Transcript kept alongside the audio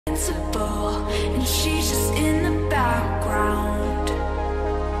invincible, and she's just in the background.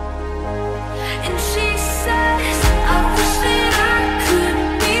 And she says, I wish that I could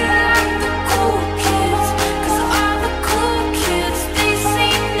be like the cool kids, 'cause all the cool kids, they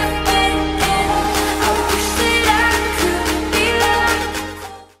seem to fit in. I wish that I could be like.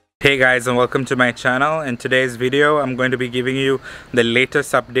 Hey guys, and welcome to my channel. In today's video I'm going to be giving you the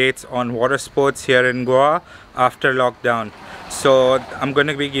latest updates on water sports here in Goa after lockdown. So I'm going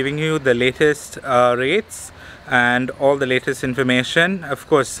to be giving you the latest rates and all the latest information. Of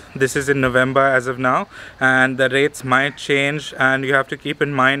course, this is in November as of now, and the rates might change, and you have to keep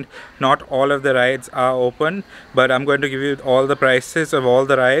in mind not all of the rides are open, but I'm going to give you all the prices of all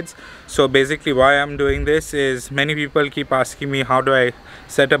the rides. So basically why I'm doing this is many people keep asking me how do I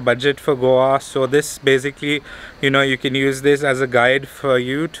set a budget for Goa. So this basically, you can use this as a guide for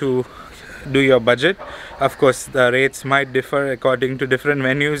you to do your budget. Of course, the rates might differ according to different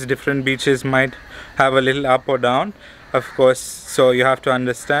venues. Different beaches might have a little up or down, of course, so you have to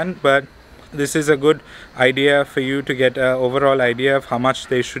understand, but this is a good idea for you to get an overall idea of how much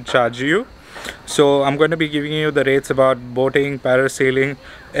they should charge you. So I'm going to be giving you the rates about boating, parasailing,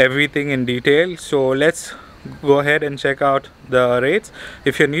 everything in detail. So let's go ahead and check out the rates.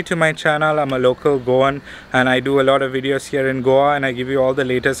 If you're new to my channel, I'm a local Goan and I do a lot of videos here in Goa, and I give you all the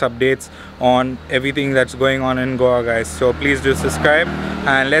latest updates on everything that's going on in Goa, guys. So please do subscribe,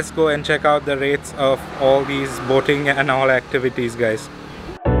 and let's go and check out the rates of all these boating and all activities, guys.